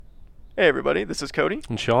Hey everybody, this is Cody.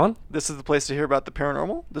 And Sean? This is the place to hear about the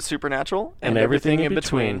paranormal, the supernatural, And everything in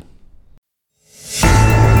between.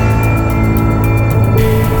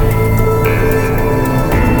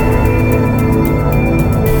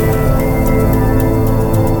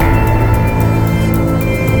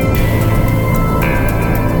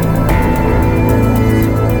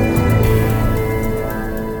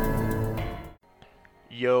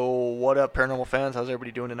 Yo, what up paranormal fans? How's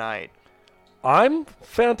everybody doing tonight? I'm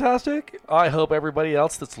fantastic. I hope everybody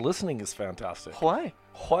else that's listening is fantastic. Why?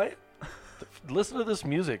 What? Listen to this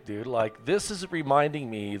music, dude. Like, this is reminding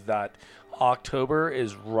me that October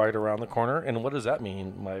is right around the corner. And what does that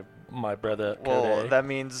mean, my brother? Well, Cody? that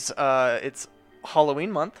means it's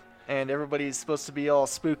Halloween month, and everybody's supposed to be all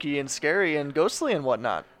spooky and scary and ghostly and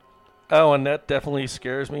whatnot. Oh, and that definitely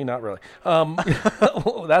scares me. Not really.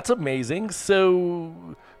 That's amazing. So,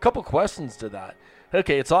 a couple questions to that.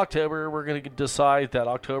 Okay, it's October. We're going to decide that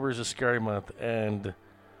October is a scary month. And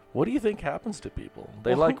what do you think happens to people?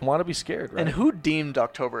 They want to be scared, right? And who deemed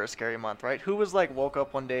October a scary month, right? Who was woke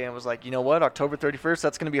up one day and was like, you know what, October 31st,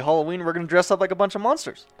 that's going to be Halloween. We're going to dress up like a bunch of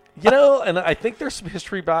monsters. And I think there's some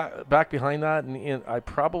history back behind that, and I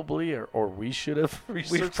probably or we should have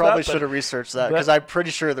researched that. We probably should have researched that because I'm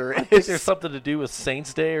pretty sure there is. I think there's something to do with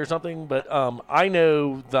Saints Day or something, but I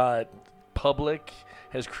know that Public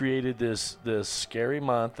has created this scary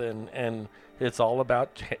month, and it's all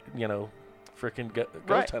about freaking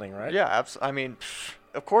ghost hunting, right? Yeah, absolutely. I mean,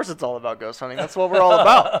 of course it's all about ghost hunting. That's what we're all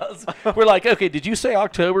about. We're like, okay, did you say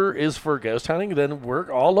October is for ghost hunting? Then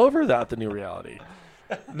we're all over that, the new reality.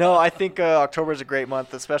 No, I think October is a great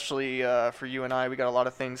month, especially for you and I. We got a lot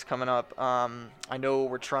of things coming up. I know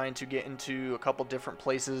we're trying to get into a couple different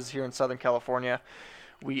places here in Southern California.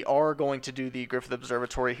 We are going to do the Griffith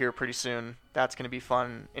Observatory here pretty soon. That's going to be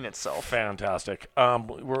fun in itself. Fantastic.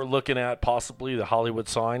 We're looking at possibly the Hollywood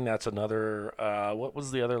sign. That's another. What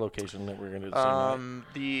was the other location that we're going to do?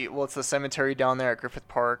 It's the cemetery down there at Griffith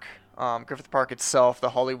Park. Griffith Park itself,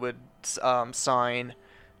 the Hollywood sign.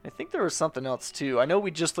 I think there was something else too. I know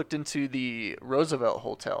we just looked into the Roosevelt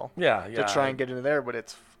Hotel. Yeah. To try and get into there, but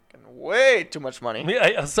it's way too much money.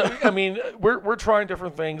 Yeah, so I mean, we're trying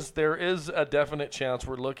different things. There is a definite chance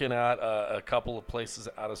we're looking at a couple of places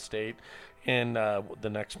out of state in the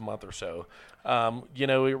next month or so.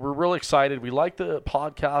 We're really excited. We like the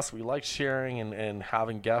podcast. We like sharing and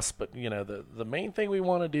having guests. But the main thing we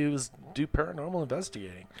want to do is do paranormal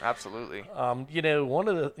investigating. Absolutely. One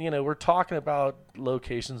of the we're talking about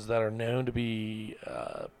locations that are known to be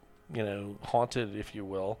haunted, if you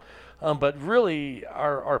will. But really,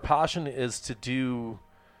 our passion is to do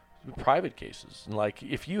private cases. And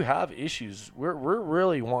if you have issues, we're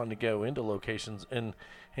really wanting to go into locations and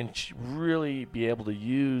really be able to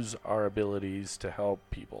use our abilities to help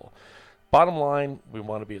people. Bottom line, we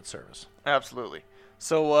want to be at service. Absolutely.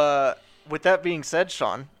 So with that being said,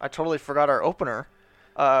 Sean, I totally forgot our opener.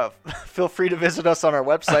 Feel free to visit us on our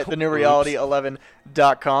website,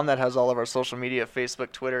 thenewreality11.com. That has all of our social media,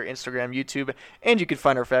 Facebook, Twitter, Instagram, YouTube, and you can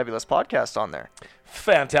find our fabulous podcast on there.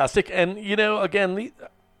 Fantastic. And, again,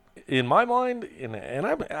 in my mind, and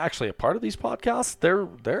I'm actually a part of these podcasts, they're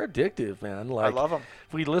addictive, man. I love them.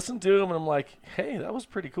 We listen to them, and I'm like, hey, that was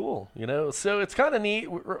pretty cool, So it's kind of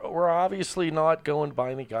neat. We're obviously not going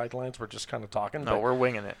by any guidelines. We're just kind of talking. No, we're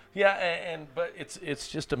winging it. Yeah, but it's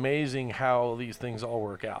just amazing how these things all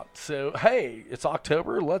work out. So, hey, it's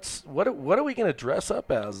October. What are we going to dress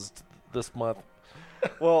up as this month?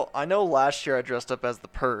 Well, I know last year I dressed up as The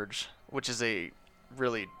Purge, which is a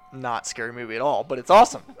really not scary movie at all, but it's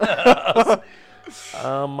awesome.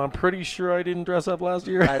 I'm pretty sure I didn't dress up last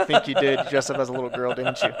year. I think you did dress up as a little girl,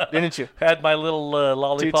 didn't you? Had my little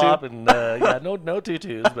lollipop Tutu? And no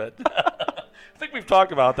tutus, but I think we've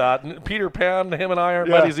talked about that. And Peter Pan, him and I aren't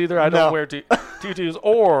buddies either. I don't wear tutus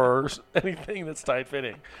or anything that's tight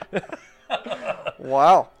fitting.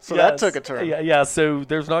 Wow, so that took a turn. Yeah. So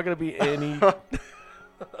there's not going to be any.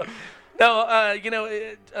 No,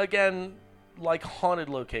 again. Like haunted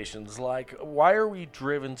locations, why are we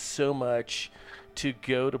driven so much to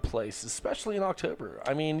go to places, especially in October?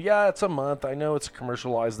 I mean, yeah, it's a month. I know it's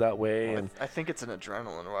commercialized that way, and I think it's an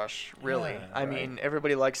adrenaline rush. Really, yeah, I mean,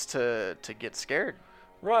 everybody likes to get scared.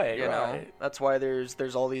 Right. You know, that's why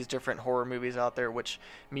there's all these different horror movies out there. Which,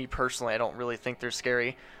 me personally, I don't really think they're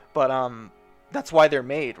scary, but that's why they're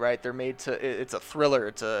made, right? They're made to. It's a thriller.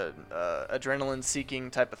 It's a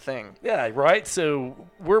adrenaline-seeking type of thing. Yeah, right. So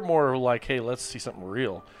we're more like, hey, let's see something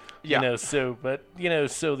real. Yeah. So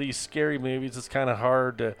these scary movies, it's kind of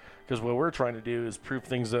hard to, because what we're trying to do is prove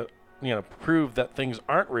things that prove that things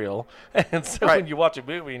aren't real. And so Right. when you watch a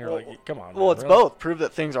movie and you're like, come on. Well, man, it's really? both. Prove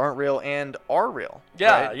that things aren't real and are real.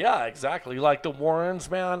 Yeah, right? yeah, exactly. Like the Warrens,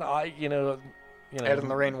 man. Ed and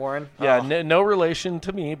Lorraine Warren. Yeah, Oh. no relation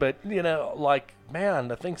to me, but like, man,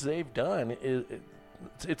 the things they've done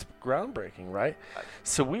it's groundbreaking, right?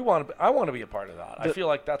 So I want to be a part of that. I feel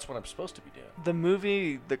like that's what I'm supposed to be doing. The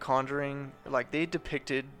movie The Conjuring, like, they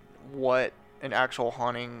depicted what an actual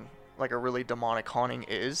haunting, like a really demonic haunting,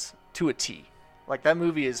 is to a T. Like, that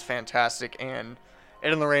movie is fantastic, and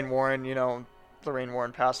Ed and Lorraine Warren, Lorraine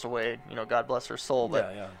Warren passed away, God bless her soul,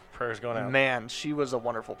 but Yeah. Prayers going out. man, she was a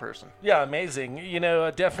wonderful person. Yeah, amazing.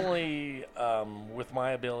 Definitely with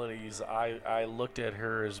my abilities, I looked at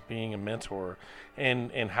her as being a mentor,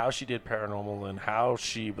 and how she did paranormal and how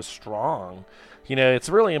she was strong. It's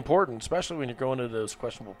really important, especially when you're going to those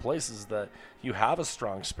questionable places, that you have a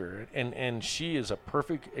strong spirit, and she is a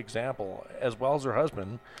perfect example, as well as her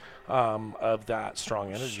husband, of that strong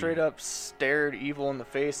energy. Straight up stared evil in the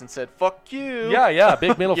face and said, "Fuck you." Yeah,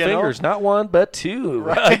 big middle You know? fingers, not one but two.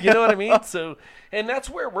 Right. You know what I mean? So, and that's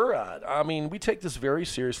where we're at. I mean, we take this very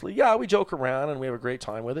seriously. Yeah, we joke around and we have a great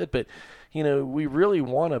time with it, but we really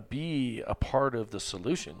want to be a part of the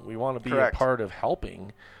solution. We want to be Correct. a part of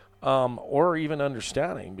helping, or even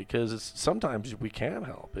understanding, because sometimes we can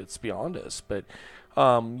help. It's beyond us, but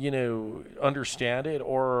understand it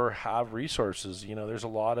or have resources. There's a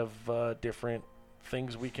lot of different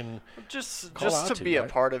things we can just call out to to, be a right?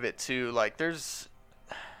 part of it too. Like,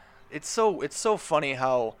 it's so funny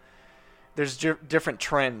how there's different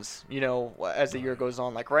trends, as the year goes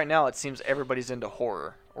on. Like, right now it seems everybody's into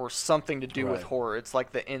horror or something to do with Right. horror. It's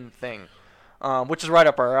like the in thing, which is right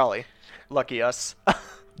up our alley. Lucky us.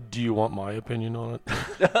 Do you want my opinion on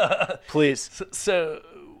it? Please. So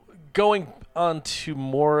going on to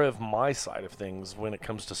more of my side of things when it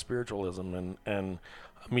comes to spiritualism and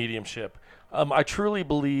mediumship, I truly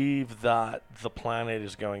believe that the planet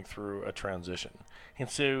is going through a transition. And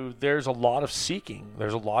so there's a lot of seeking.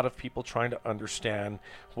 There's a lot of people trying to understand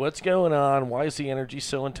what's going on, why is the energy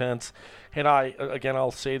so intense. And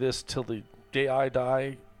I'll say this till the day I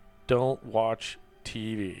die, don't watch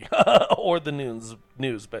TV or the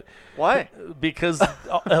news, but Why? because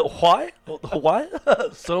why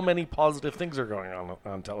so many positive things are going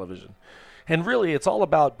on television, and really it's all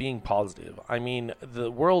about being positive. I mean,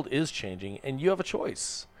 the world is changing and you have a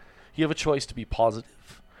choice. You have a choice to be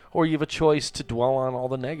positive, or you have a choice to dwell on all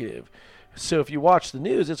the negative. So if you watch the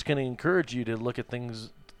news, it's going to encourage you to look at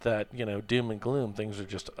things that, doom and gloom, things are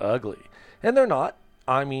just ugly, and they're not.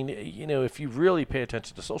 I mean, if you really pay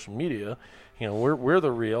attention to social media, we're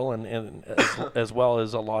the real, and as well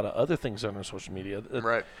as a lot of other things on our social media.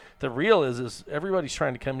 Right. The real is everybody's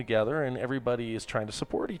trying to come together, and everybody is trying to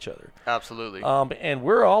support each other. Absolutely. And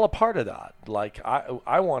we're all a part of that. Like,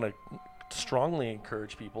 I want to strongly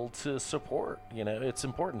encourage people to support. It's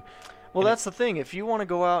important. Well, And that's the thing. If you want to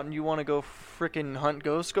go out and you want to go frickin' hunt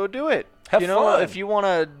ghosts, go do it. Have fun. If you want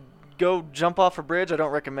to go jump off a bridge, I don't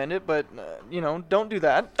recommend it, but don't do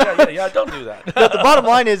that. yeah, don't do that. The bottom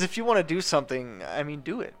line is, if you want to do something, I mean,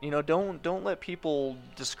 do it. Don't let people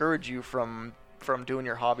discourage you from doing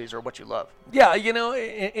your hobbies or what you love. Yeah,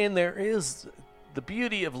 and there is the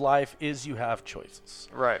beauty of life is you have choices.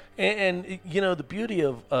 Right. And the beauty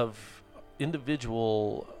of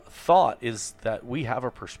individual thought is that we have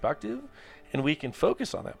a perspective and we can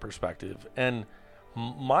focus on that perspective. And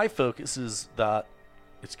my focus is that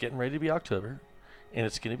it's getting ready to be October and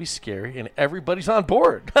it's going to be scary and everybody's on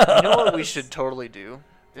board. You know what we should totally do?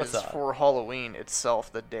 What's is that? For Halloween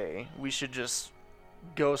itself, the day, we should just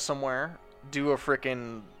go somewhere, do a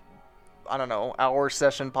frickin', I don't know, hour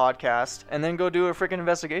session podcast, and then go do a frickin'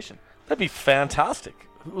 investigation. That'd be fantastic.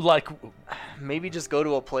 Like, Maybe just go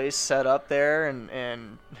to a place, set up there,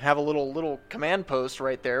 and have a little command post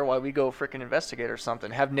right there while we go frickin' investigate or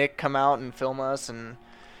something. Have Nick come out and film us and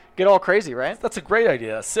get all crazy, right? that's a great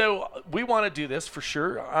idea. So we want to do this for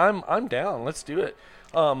sure. I'm down. Let's do it.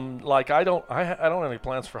 I don't have any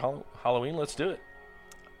plans for Halloween. Let's do it.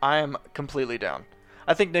 I am completely down.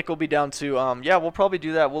 I think Nick will be down too. Yeah, we'll probably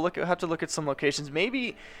do that. We'll have to look at some locations.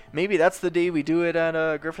 Maybe that's the day we do it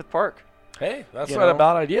at Griffith Park. Hey, that's You not know? a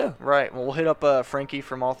bad idea. Right. Well, we'll hit up Frankie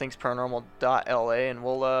from allthingsparanormal.la, and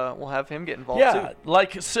we'll have him get involved Yeah, too.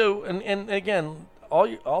 like, so, and again,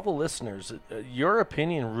 all the listeners, your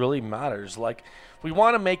opinion really matters. Like, we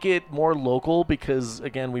want to make it more local because,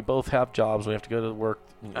 again, we both have jobs. We have to go to work.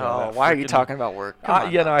 Oh, why are you talking about work? Come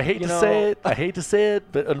on now. I hate to say it. I hate to say it,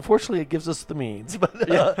 but unfortunately, it gives us the means. But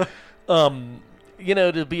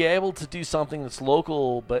to be able to do something that's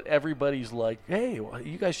local, but everybody's like, hey, well,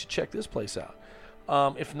 you guys should check this place out.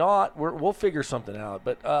 If not, we'll figure something out.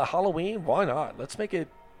 But Halloween, why not? Let's make it.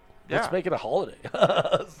 Let's make it a holiday.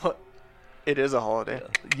 It is a holiday.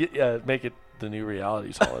 Yeah, make it the new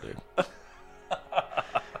reality's holiday.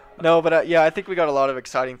 No, but I think we got a lot of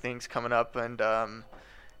exciting things coming up, and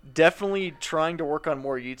definitely trying to work on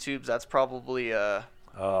more YouTubes. That's probably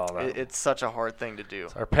it's such a hard thing to do.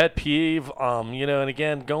 It's our pet peeve, and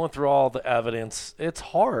again, going through all the evidence, it's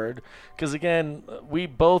hard because again, we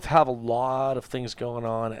both have a lot of things going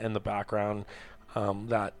on in the background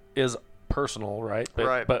that is personal, right?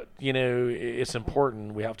 But it's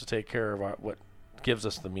important. We have to take care of what gives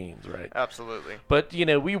us the means, right? Absolutely. But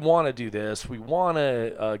we want to do this. We want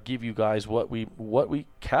to give you guys what we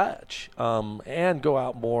catch, and go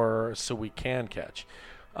out more so we can catch.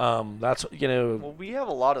 That's Well, we have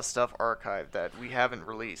a lot of stuff archived that we haven't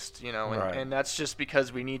released, Right. and that's just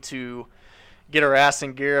because we need to get our ass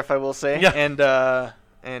in gear, if I will say,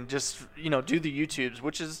 and just do the YouTubes,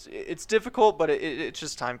 which it's difficult, but it's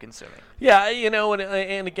just time consuming. Yeah,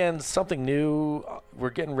 and again, something new.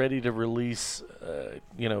 We're getting ready to release.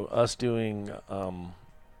 Us doing.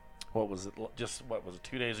 What was it?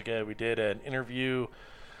 2 days ago? We did an interview.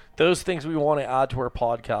 Those things we want to add to our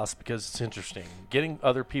podcast because it's interesting. Getting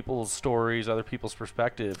other people's stories, other people's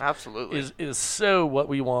perspective, absolutely is so what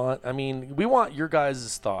we want. I mean, we want your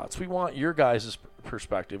guys' thoughts. We want your guys'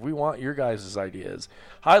 perspective. We want your guys' ideas.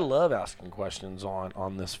 I love asking questions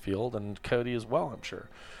on this field, and Cody as well, I'm sure.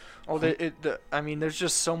 There's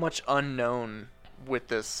just so much unknown with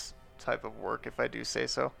this type of work, if I do say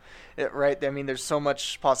so. Right? I mean, there's so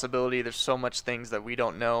much possibility. There's so much things that we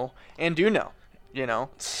don't know and do know.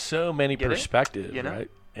 So many perspectives, right?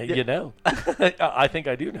 Yeah. I think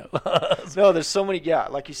I do know. No, there's so many. Yeah,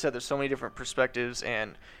 like you said, there's so many different perspectives,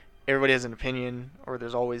 and everybody has an opinion, or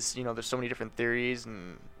there's always, there's so many different theories,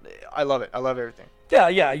 and I love it. I love everything.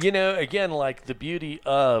 Yeah. Again, like the beauty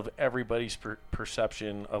of everybody's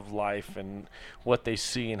perception of life and what they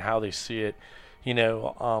see and how they see it.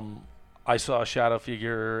 I saw a shadow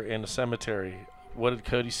figure in a cemetery. What did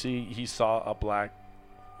Cody see? He saw a black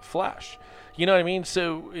flash. You know what I mean?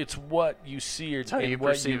 So it's what you see or how you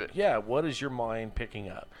perceive it. Yeah, what is your mind picking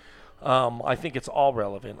up? I think it's all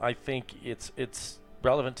relevant. I think it's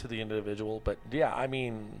relevant to the individual, but yeah, I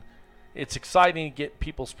mean, it's exciting to get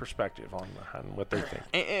people's perspective on what they think.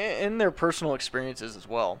 And their personal experiences as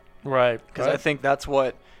well. Right. Because I think that's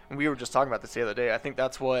what, and we were just talking about this the other day, I think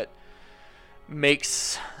that's what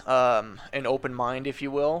makes an open mind, if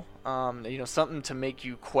you will, something to make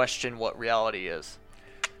you question what reality is.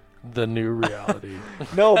 The new reality.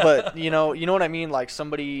 No, but you know what I mean. Like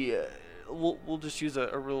somebody, we'll just use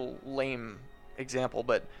a real lame example,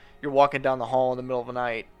 but you're walking down the hall in the middle of the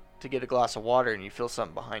night to get a glass of water, and you feel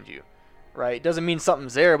something behind you, right? It doesn't mean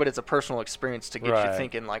something's there, but it's a personal experience to get you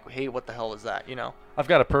thinking, like, hey, what the hell is that? I've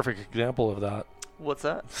got a perfect example of that. What's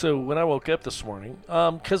that? So when I woke up this morning,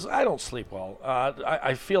 because I don't sleep well,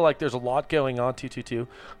 I feel like there's a lot going on. 222.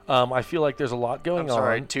 I feel like there's a lot going on. I'm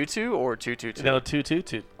sorry, 22 or 222? No,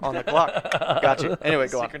 222 on the clock. Got you. Anyway,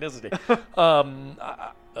 go Synchronicity.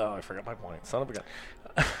 I forgot my point. Son of a gun.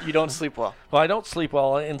 You don't sleep well. Well, I don't sleep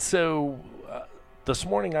well, and so this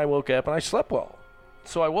morning I woke up and I slept well.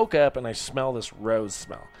 So I woke up and I smell this rose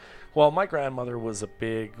smell. Well, my grandmother was a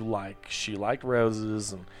big she liked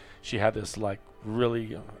roses, and she had this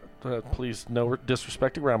really, please no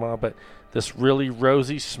disrespect to grandma, but this really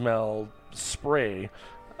rosy smell spray.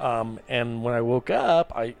 And when I woke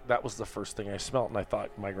up, that was the first thing I smelled, and I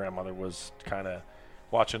thought my grandmother was kind of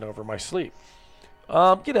watching over my sleep.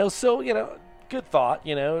 Good thought.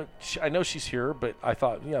 I know she's here, but I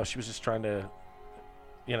thought she was just trying to,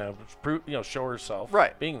 show herself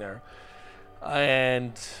right being there,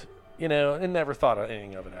 and. And never thought of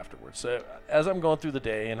anything of it afterwards. So as I'm going through the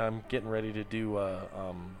day and I'm getting ready to do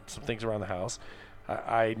some things around the house,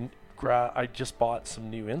 I just bought some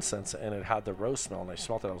new incense, and it had the rose smell, and I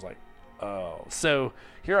smelled it. I was like, oh. So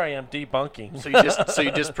here I am debunking. So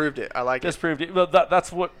you disproved it. I like disproved it. Well,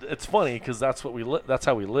 that's what. It's funny because that's what that's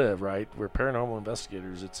how we live, right? We're paranormal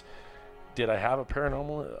investigators. Did I have a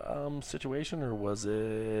paranormal situation, or was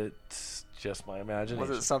it just my imagination?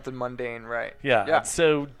 Was it something mundane, right? Yeah.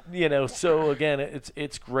 So again,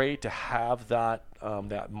 it's great to have that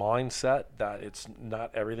that mindset that it's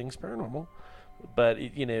not everything's paranormal, but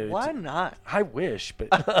why not? I wish, but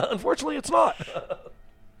unfortunately, it's not.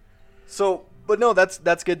 So, but no,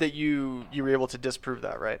 that's good that you were able to disprove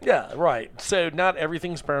that, right? Yeah, right. So not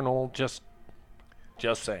everything's paranormal.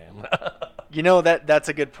 Just saying. That's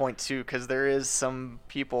a good point too, because there is some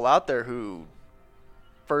people out there who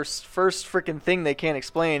first freaking thing they can't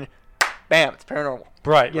explain, bam, it's paranormal.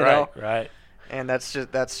 Right. And that's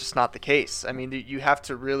just not the case. I mean, you have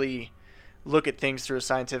to really look at things through a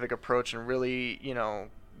scientific approach and really,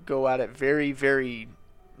 go at it very, very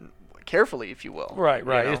carefully, if you will. Right.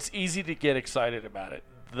 It's easy to get excited about it.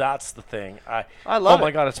 That's the thing. I love it. Oh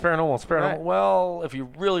my God, it's paranormal. Right. Well, if you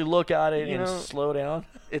really look at it and slow down.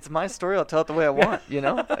 It's my story. I'll tell it the way I want,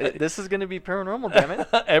 This is going to be paranormal, damn it.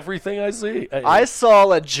 Everything I see. I saw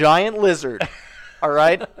a giant lizard. All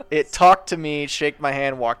right? It talked to me, shaked my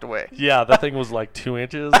hand, walked away. Yeah, that thing was like 2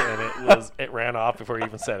 inches, and it ran off before he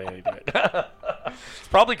even said anything to it. It's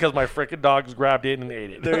probably because my freaking dogs grabbed it and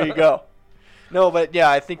ate it. There you go. No, but yeah,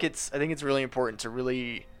 I think it's really important to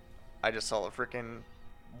really. I just saw a freaking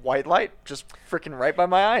white light just freaking right by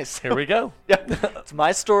my eyes. Here we go. Yeah, it's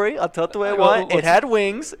my story. I'll tell it the way I want. It had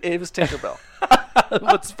wings. It was Tinkerbell.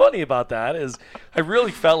 What's funny about that is I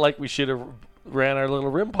really felt like we should have ran our little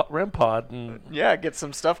REM pod and get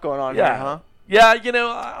some stuff going on here, huh? Yeah,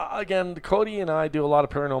 again, Cody and I do a lot of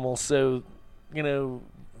paranormal, so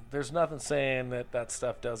there's nothing saying that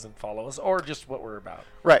stuff doesn't follow us or just what we're about.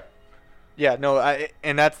 Right. Yeah, no,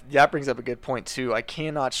 and that brings up a good point too. I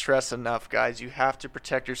cannot stress enough, guys. You have to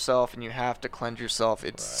protect yourself and you have to cleanse yourself.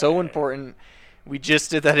 It's so important. We just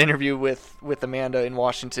did that interview with Amanda in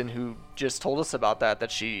Washington, who just told us about that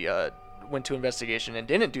she went to investigation and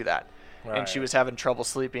didn't do that, and she was having trouble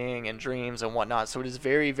sleeping and dreams and whatnot. So it is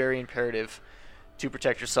very, very imperative to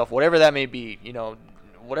protect yourself, whatever that may be.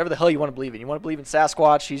 Whatever the hell you want to believe in. You want to believe in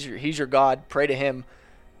Sasquatch? He's your God. Pray to him.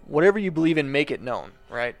 Whatever you believe in, make it known,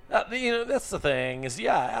 right? That's the thing is,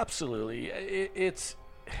 absolutely. It's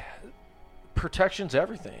protection's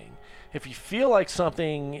everything. If you feel like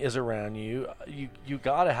something is around you, you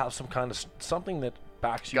got to have some kind of something that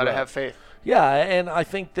backs you up. Got to have faith. Yeah, and I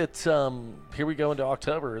think that here we go into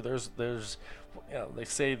October. There's they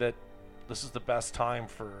say that this is the best time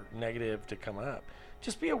for negative to come up.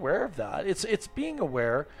 Just be aware of that. It's being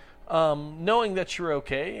aware, knowing that you're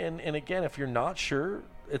okay, and again, if you're not sure,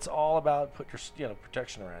 it's all about put your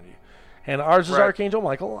protection around you. And ours is Archangel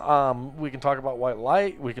Michael. We can talk about white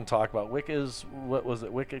light. We can talk about Wiccas. What was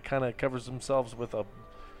it? Wicca kind of covers themselves with a.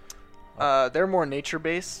 They're more nature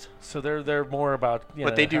based. So they're more about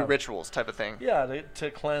but they do rituals type of thing. Yeah,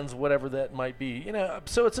 to cleanse whatever that might be.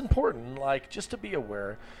 So it's important, like just to be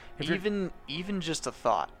aware. Even just a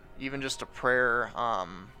thought, even just a prayer.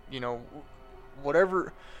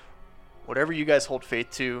 Whatever you guys hold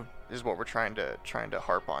faith to is what we're trying to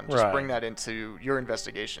harp on. Just bring that into your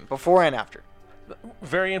investigation before and after.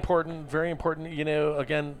 Very important. Very important.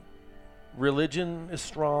 Again, religion is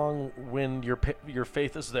strong when your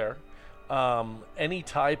faith is there. Any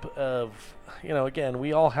type of, again,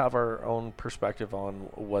 we all have our own perspective on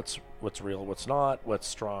what's real, what's not, what's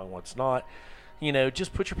strong, what's not.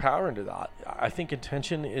 Just put your power into that. I think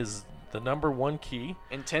intention is the number one key.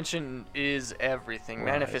 Intention is everything.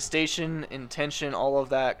 Right. Manifestation, intention, all of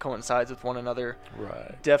that coincides with one another.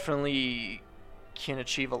 Right. Definitely can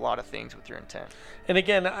achieve a lot of things with your intent. And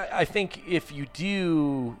again, I think if you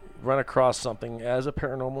do run across something as a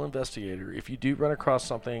paranormal investigator, if you do run across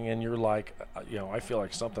something and you're like, I feel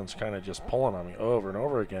like something's kind of just pulling on me over and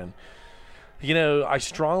over again, I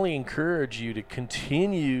strongly encourage you to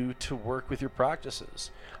continue to work with your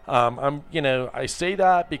practices. I say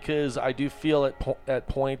that because I do feel at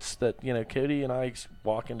points that, Cody and I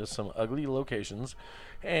walk into some ugly locations,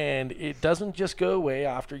 and it doesn't just go away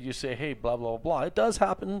after you say, hey, blah, blah, blah. It does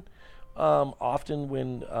happen often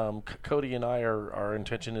when Cody and I, our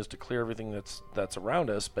intention is to clear everything that's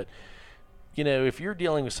around us. But, if you're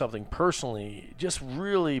dealing with something personally, just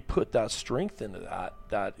really put that strength into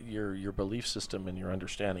that your belief system and your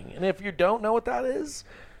understanding. And if you don't know what that is,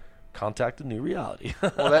 contact a new reality.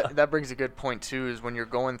 Well, that brings a good point too, is when you're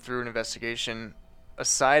going through an investigation,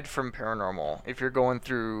 aside from paranormal, if you're going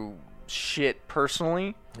through shit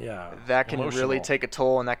personally, that can really take a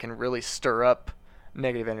toll, and that can really stir up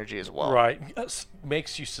negative energy as well. Right.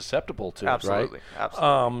 Makes you susceptible to it, right?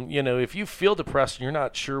 Absolutely. If you feel depressed and you're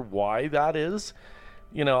not sure why that is,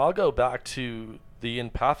 I'll go back to the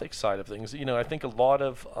empathic side of things. I think a lot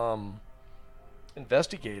of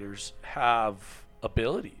investigators have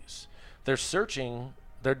abilities. They're searching.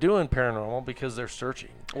 They're doing paranormal because they're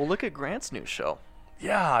searching. Well, look at Grant's new show.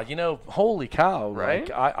 Yeah, holy cow! Right?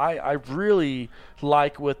 Like, I really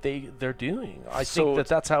like what they're doing. I think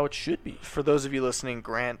that's how it should be. For those of you listening,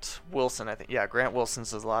 Grant Wilson, I think. Yeah, Grant Wilson's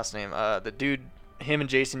his last name. The dude, him and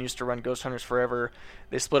Jason used to run Ghost Hunters Forever.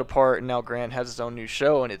 They split apart, and now Grant has his own new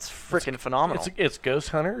show, and it's freaking phenomenal. It's Ghost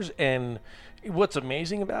Hunters, and what's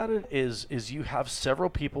amazing about it is you have several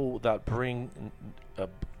people that bring a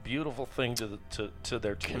beautiful thing to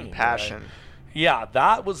their team. Compassion. Right? Yeah,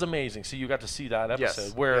 that was amazing. So you got to see that episode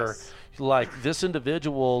Yes, where, yes. like, this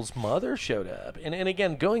individual's mother showed up. And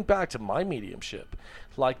again, going back to my mediumship,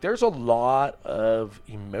 like, there's a lot of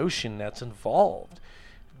emotion that's involved.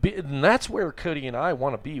 And that's where Cody and I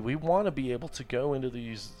want to be. We want to be able to go into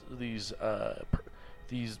these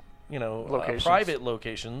Locations. private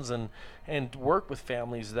locations and work with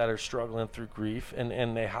families that are struggling through grief,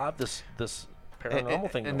 and they have this paranormal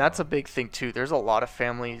thing. And that's a big thing too. There's a lot of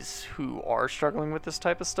families who are struggling with this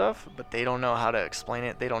type of stuff, but they don't know how to explain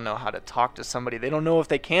it. They don't know how to talk to somebody. They don't know if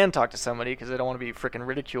they can talk to somebody because they don't want to be freaking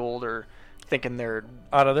ridiculed or thinking they're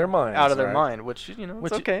out of their mind. Mind, which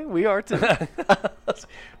it's okay. We are too.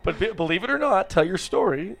 But believe it or not, tell your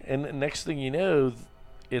story, and next thing you know,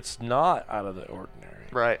 it's not out of the ordinary.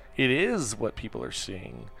 Right. It is what people are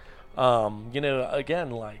seeing. Again,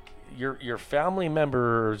 like your family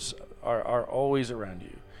members are always around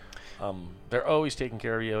you. They're always taking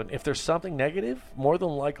care of you. And if there's something negative, more than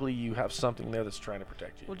likely you have something there that's trying to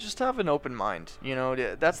protect you. Well, just have an open mind.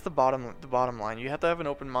 That's the bottom line. You have to have an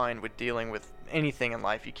open mind with dealing with anything in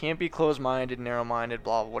life. You can't be closed-minded, narrow-minded,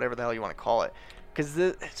 blah, whatever the hell you want to call it, because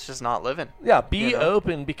it's just not living. Yeah, be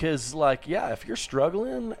open, because, like, if you're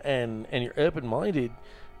struggling and you're open-minded,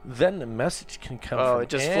 then the message can come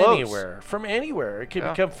from anywhere. Flows. From anywhere. It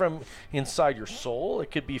could come from inside your soul. It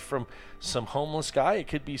could be from some homeless guy. It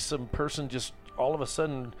could be some person just all of a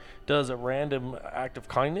sudden does a random act of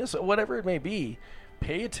kindness. Whatever it may be,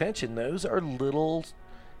 pay attention. Those are little,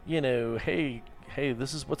 hey,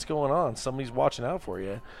 this is what's going on. Somebody's watching out for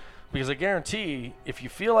you. Because I guarantee, if you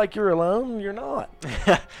feel like you're alone, you're not.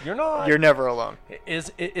 You're not. You're never alone.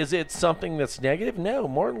 Is it something that's negative? No.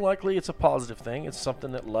 More than likely, it's a positive thing. It's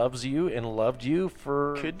something that loves you and loved you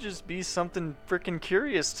for. Could just be something freaking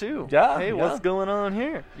curious too. Yeah. Hey, what's going on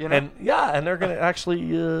here? And they're gonna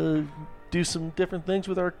actually do some different things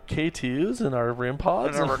with our K2s and our REM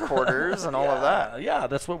pods and our recorders and all of that. Yeah,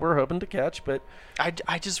 that's what we're hoping to catch. But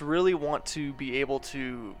I just really want to be able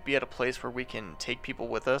to be at a place where we can take people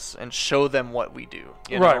with us and show them what we do.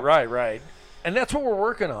 Right. And that's what we're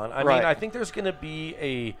working on. I mean, I think there's going to be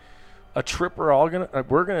a trip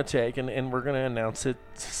we're gonna take, and we're gonna announce it,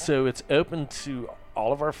 so it's open to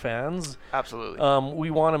all of our fans. Absolutely.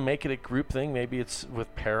 We want to make it a group thing. Maybe it's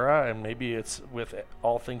with Para, and maybe it's with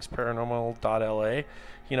All Things Paranormal.la,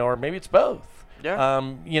 or maybe it's both.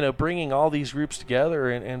 Yeah. Bringing all these groups together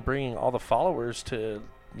and bringing all the followers to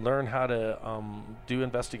learn how to do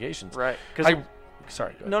investigations. Right.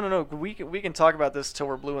 Sorry. No. We can talk about this till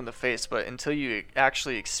we're blue in the face, but until you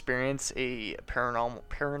actually experience a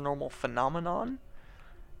paranormal phenomenon,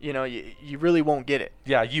 you really won't get it.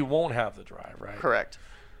 Yeah, you won't have the drive, right? Correct.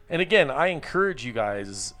 And again, I encourage you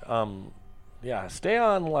guys, stay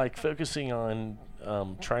on focusing on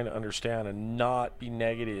trying to understand and not be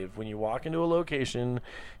negative. When you walk into a location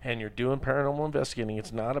and you're doing paranormal investigating,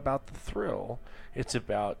 it's not about the thrill. It's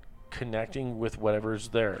about connecting with whatever's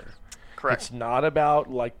there. Correct. It's not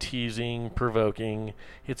about teasing, provoking.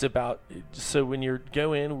 It's about, so when you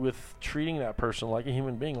go in with treating that person like a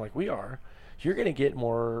human being, like we are, you're going to get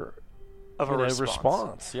more of a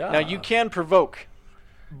response. Yeah. Now you can provoke,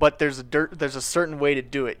 but there's a certain way to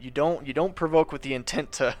do it. You don't provoke with the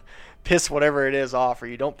intent to piss whatever it is off, or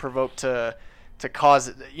you don't provoke to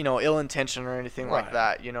cause ill intention or anything like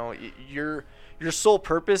that. Your sole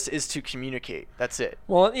purpose is to communicate. That's it.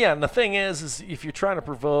 Well, yeah, and the thing is if you're trying to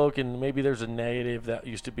provoke, and maybe there's a negative that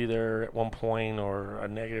used to be there at one point, or a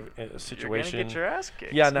negative situation. You're gonna get your ass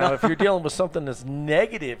kicked. Yeah, now if you're dealing with something that's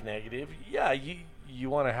negative, yeah, you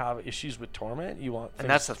want to have issues with torment. You want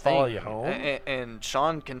things to follow you home. And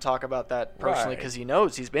Sean can talk about that personally because he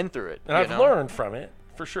knows, he's been through it. And I've learned from it,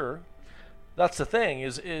 for sure. That's the thing,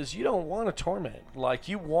 is you don't want to torment.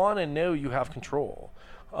 You want to know you have control.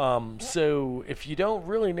 So if you don't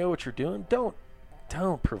really know what you're doing,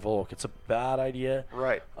 don't provoke. It's a bad idea.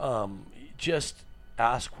 Right. Just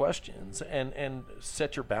ask questions and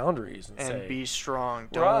set your boundaries and say, be strong.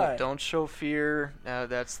 Don't show fear.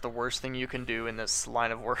 That's the worst thing you can do in this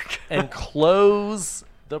line of work. And close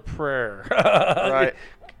the prayer. Right.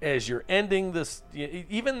 As you're ending this,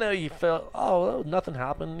 even though you felt, nothing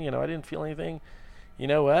happened, I didn't feel anything. You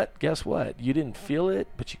know what? Guess what? You didn't feel it,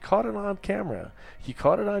 but you caught it on camera. You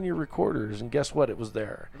caught it on your recorders, and guess what? It was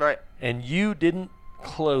there. Right. And you didn't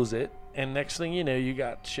close it, and next thing you know, you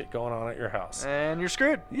got shit going on at your house. And you're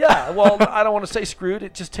screwed. Yeah, well, I don't want to say screwed.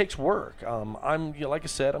 It just takes work. Like I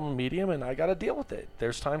said, I'm a medium, and I got to deal with it.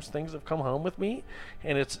 There's times things have come home with me,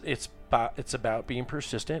 and it's about being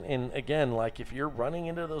persistent. And again, if you're running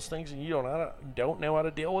into those things and you don't know how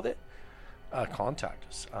to deal with it, contact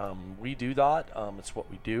us. We do that. It's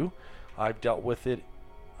what we do. I've dealt with it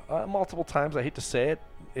multiple times. I hate to say it.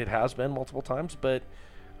 It has been multiple times, but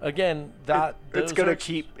again, it's gonna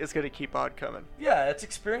keep on coming. Yeah, it's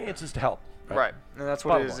experiences to help. Right. And that's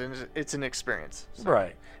what it is. It's an experience. So.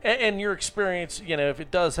 Right. And your experience, if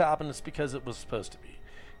it does happen, it's because it was supposed to be.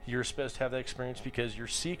 You're supposed to have that experience because you're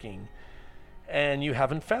seeking, and you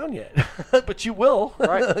haven't found yet. But you will.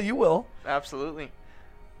 Right. You will. Absolutely.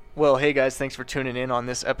 Well, hey guys, thanks for tuning in on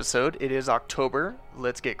this episode. It is October.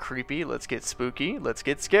 Let's get creepy. Let's get spooky. Let's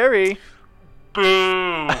get scary.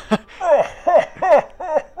 Boo!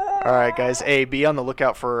 All right, guys. Hey, be on the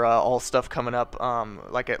lookout for all stuff coming up.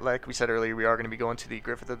 Like we said earlier, we are going to be going to the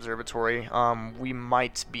Griffith Observatory. We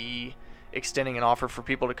might be extending an offer for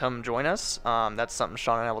people to come join us. That's something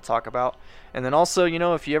Sean and I will talk about. And then also,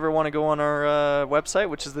 if you ever want to go on our website,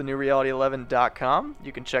 which is thenewreality11.com,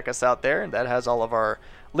 you can check us out there. And that has all of our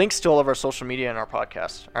links to all of our social media and our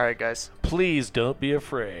podcast. All right, guys. Please don't be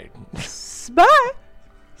afraid. Bye.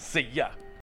 See ya.